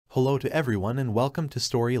Hello to everyone and welcome to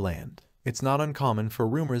Storyland. It's not uncommon for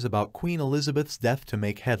rumors about Queen Elizabeth's death to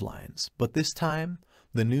make headlines, but this time,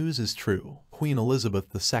 the news is true. Queen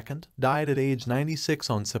Elizabeth II died at age 96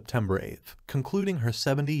 on September 8th, concluding her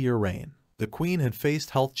 70-year reign. The Queen had faced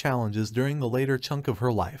health challenges during the later chunk of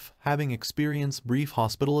her life, having experienced brief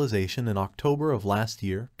hospitalization in October of last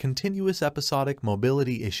year, continuous episodic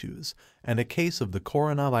mobility issues, and a case of the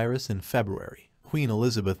coronavirus in February. Queen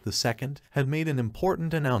Elizabeth II had made an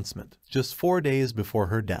important announcement just 4 days before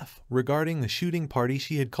her death regarding the shooting party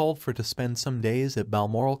she had called for to spend some days at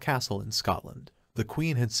Balmoral Castle in Scotland. The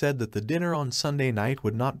Queen had said that the dinner on Sunday night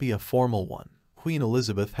would not be a formal one. Queen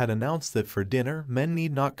Elizabeth had announced that for dinner, men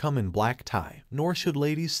need not come in black tie, nor should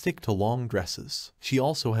ladies stick to long dresses. She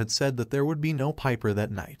also had said that there would be no piper that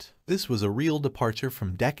night. This was a real departure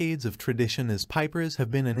from decades of tradition, as pipers have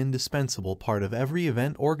been an indispensable part of every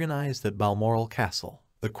event organized at Balmoral Castle.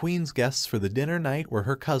 The Queen's guests for the dinner night were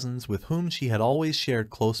her cousins, with whom she had always shared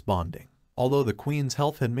close bonding. Although the Queen's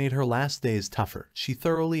health had made her last days tougher, she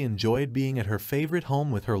thoroughly enjoyed being at her favorite home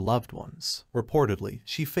with her loved ones. Reportedly,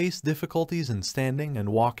 she faced difficulties in standing and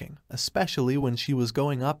walking, especially when she was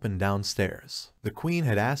going up and down stairs. The Queen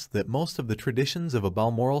had asked that most of the traditions of a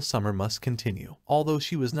Balmoral summer must continue, although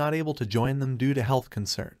she was not able to join them due to health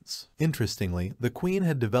concerns. Interestingly, the Queen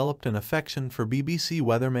had developed an affection for BBC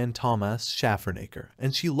weatherman Thomas Schaffernaker,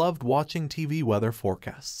 and she loved watching TV weather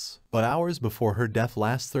forecasts. But hours before her death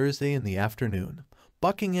last Thursday in the afternoon,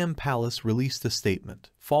 Buckingham Palace released a statement.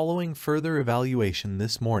 Following further evaluation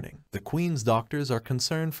this morning, the Queen's doctors are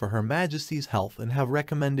concerned for Her Majesty's health and have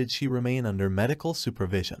recommended she remain under medical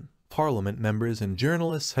supervision. Parliament members and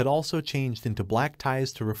journalists had also changed into black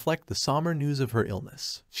ties to reflect the somber news of her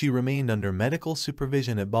illness. She remained under medical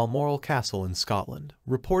supervision at Balmoral Castle in Scotland,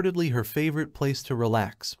 reportedly her favorite place to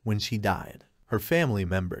relax, when she died. Her family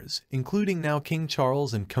members, including now King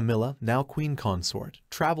Charles and Camilla, now Queen Consort,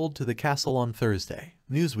 traveled to the castle on Thursday.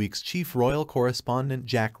 Newsweek's chief royal correspondent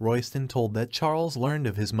Jack Royston told that Charles learned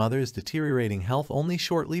of his mother's deteriorating health only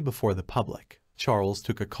shortly before the public. Charles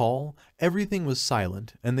took a call, everything was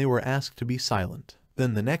silent, and they were asked to be silent.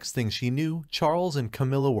 Then the next thing she knew, Charles and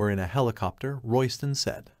Camilla were in a helicopter, Royston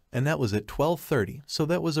said. And that was at 12:30, so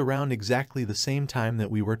that was around exactly the same time that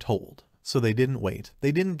we were told. So they didn't wait.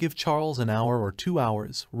 They didn't give Charles an hour or 2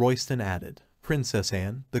 hours, Royston added. Princess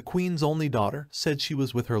Anne, the Queen's only daughter, said she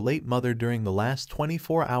was with her late mother during the last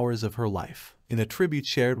 24 hours of her life. In a tribute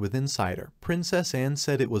shared with Insider, Princess Anne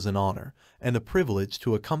said it was an honor and a privilege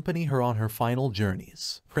to accompany her on her final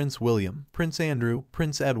journeys. Prince William, Prince Andrew,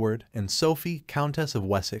 Prince Edward, and Sophie, Countess of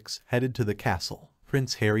Wessex, headed to the castle.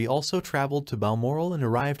 Prince Harry also traveled to Balmoral and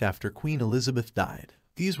arrived after Queen Elizabeth died.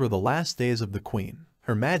 These were the last days of the Queen.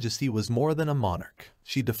 Her Majesty was more than a monarch.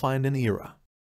 She defined an era.